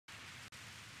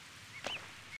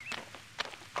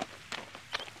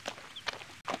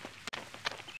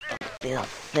feel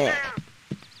sick.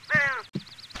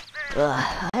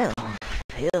 Ugh, I don't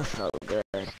feel so good.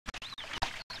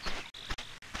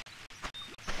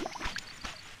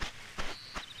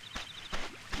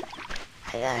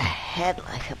 I got a head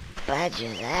like a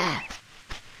badger's ass.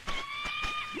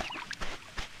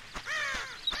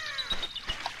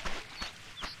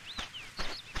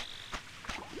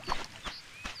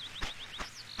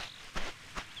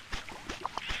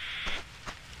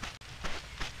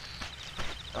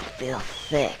 I feel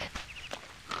sick.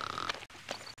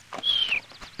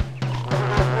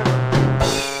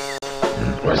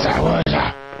 What's that? What's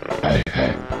that? Hey.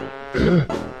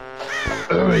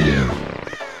 Who are you?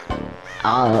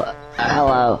 Oh,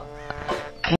 hello.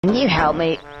 Can you help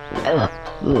me?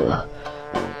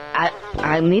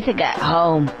 I need to get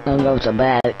home and go to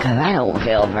bed because I don't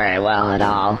feel very well at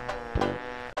all.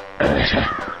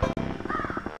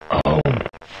 Oh,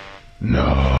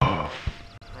 no.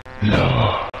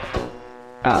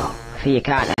 Oh, so you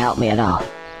can't help me at all?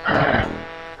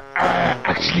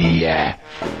 Actually,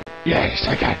 yes,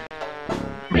 I can.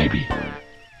 Maybe.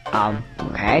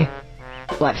 Okay.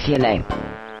 What's your name?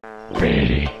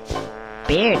 Beardy.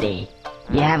 Beardy?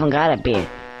 You haven't got a beard.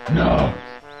 No.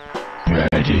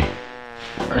 Birdie.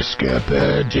 I scare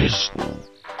birdies.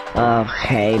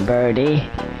 Okay, Birdie.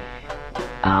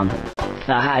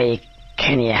 So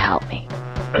can you help me?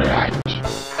 Right.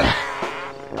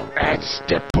 Let's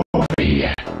step over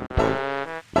here.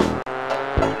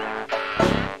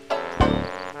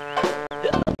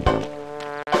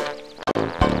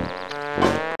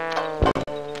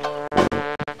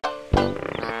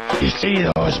 You see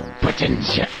those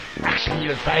buttons? Actually,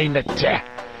 you'll find that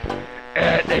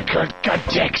they're called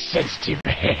Gothic sensitive.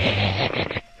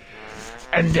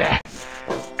 And,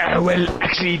 well,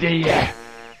 actually, they,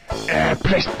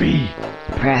 press B.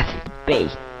 Press B.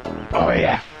 Oh,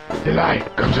 yeah. The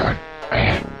light comes on.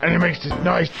 And it makes this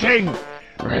nice ting.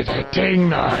 Right, a ting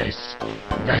noise.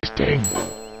 Nice ting.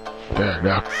 There,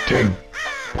 now, ting.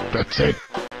 That's it.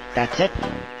 That's it?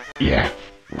 Yeah.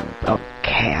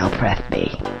 Okay, I'll press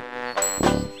B.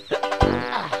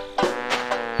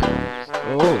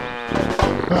 Oh.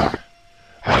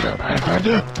 Hello, my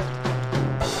father.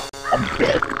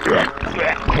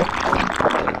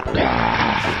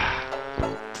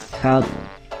 So,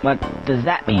 what does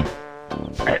that mean?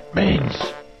 It means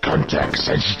contact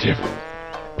sensitive.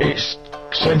 It's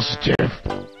sensitive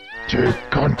to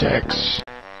contacts.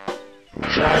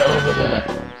 Try over there.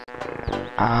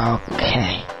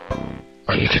 Okay.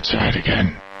 Or you could try it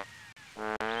again.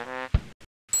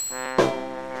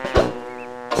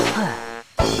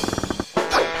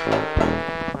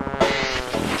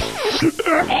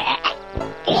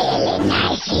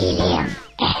 Nice helium.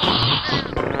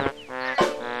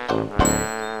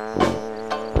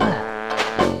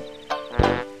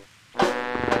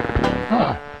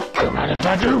 Come on if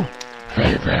I do.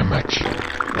 Very, very much.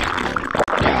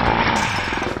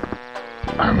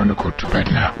 I'm gonna go to bed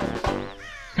now.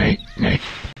 Night.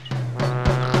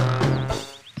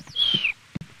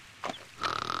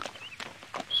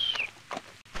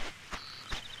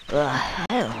 I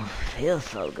don't feel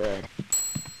so good.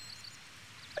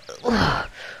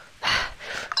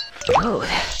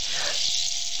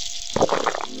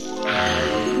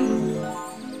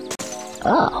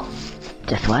 Oh,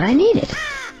 just what I needed.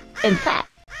 In fact,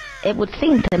 it would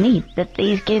seem to me that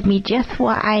these give me just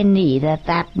what I need at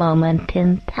that moment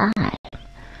in time.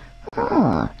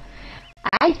 Oh,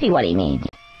 I see what he means.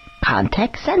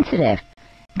 Context sensitive.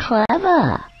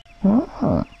 Clever.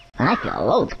 Oh, I feel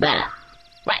loads better.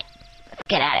 Right, let's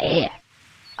get out of here.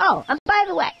 Oh, and by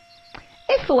the way,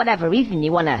 if for whatever reason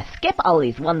you want to skip all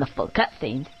these wonderful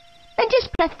cutscenes, then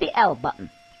just press the L button.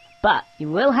 But you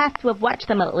will have to have watched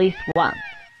them at least once.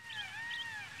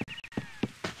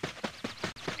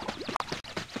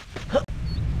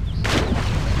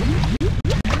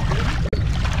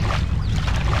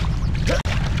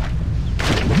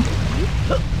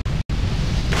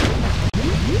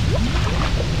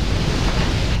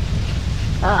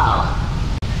 Oh,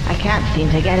 I can't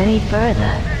seem to get any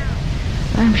further.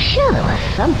 I'm sure there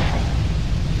was something.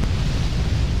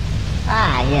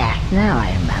 Ah, yeah, now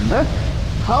I remember.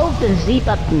 Hold the Z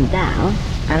button down,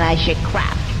 and I should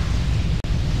crouch.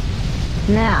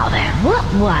 Now then, what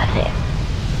was it?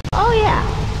 Oh yeah,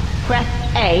 press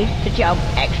A to jump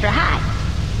extra high.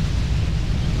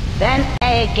 Then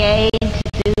A again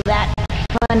to do that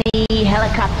funny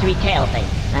helicopter-y tail thing.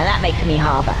 Now that makes me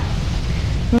hover.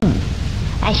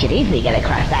 I should easily get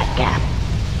across that gap.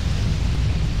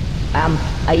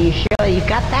 Are you sure you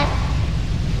got that?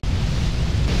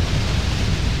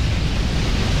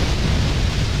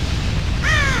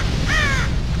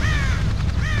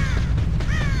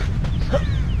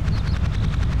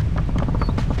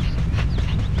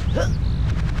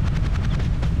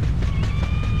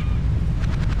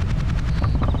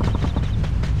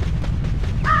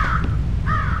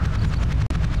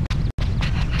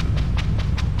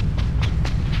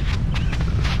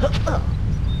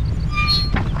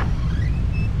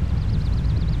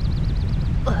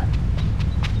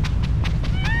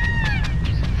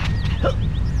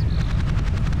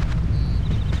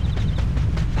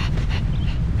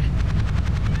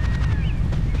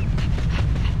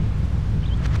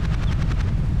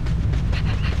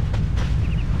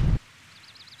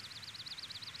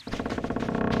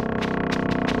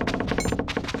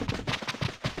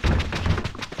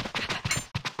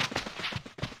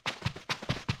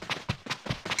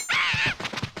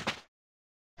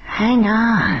 hang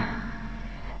on.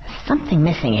 There's something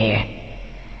missing here.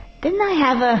 Didn't I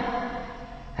have a...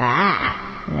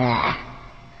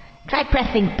 Try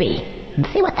pressing B and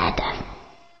see what that does.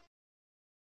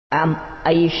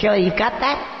 Are you sure you've got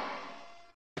that?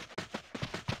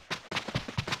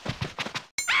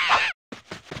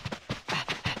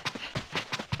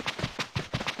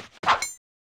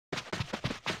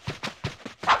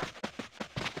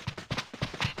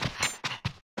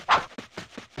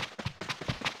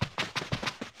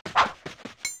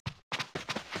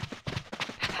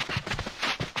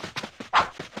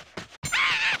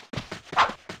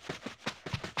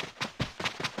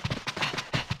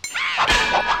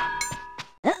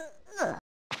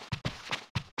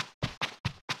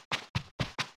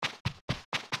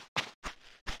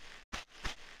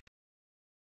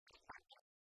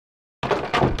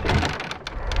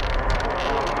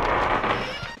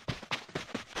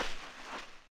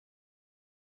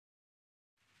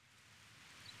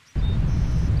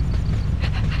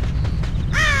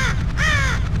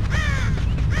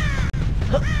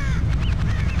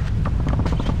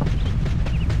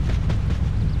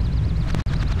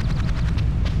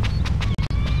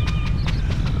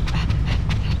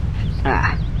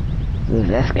 Who's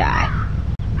this guy?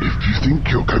 If you think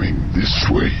you're coming this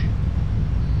way,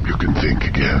 you can think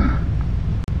again.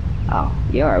 Oh,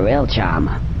 you're a real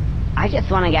charmer. I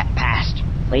just want to get past,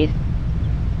 please.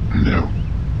 No,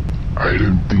 I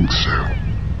don't think so.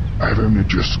 I've only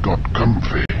just got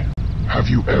comfy. Have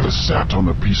you ever sat on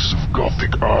a piece of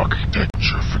Gothic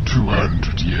architecture for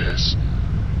 200 years?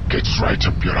 Gets right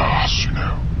up your arse, you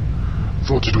know.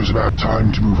 Thought it was about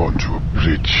time to move on to a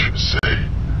bridge, say.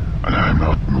 And I'm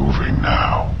not moving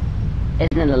now.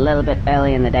 Isn't it a little bit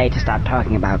early in the day to start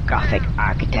talking about Gothic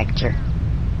architecture?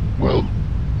 Well,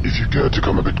 if you care to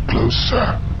come a bit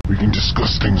closer, we can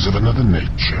discuss things of another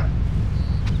nature.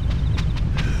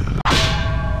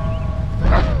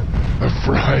 A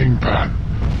frying pan.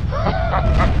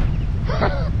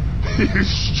 You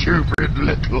stupid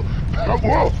little...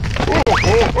 Whoa!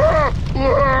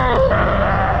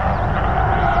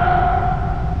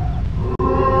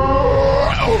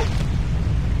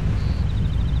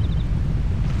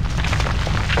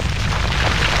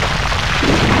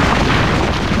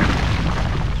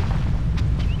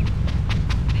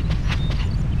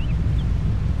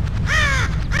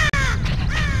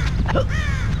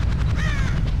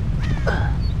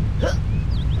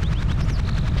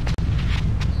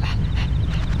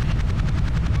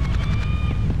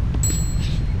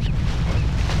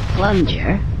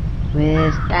 Plunger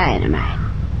with dynamite.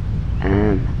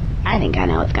 I think I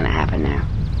know what's gonna happen now.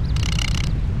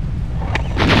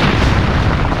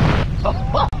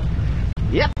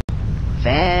 Yep.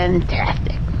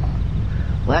 Fantastic.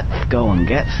 Let's go and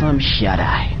get some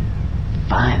shut-eye.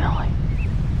 Finally.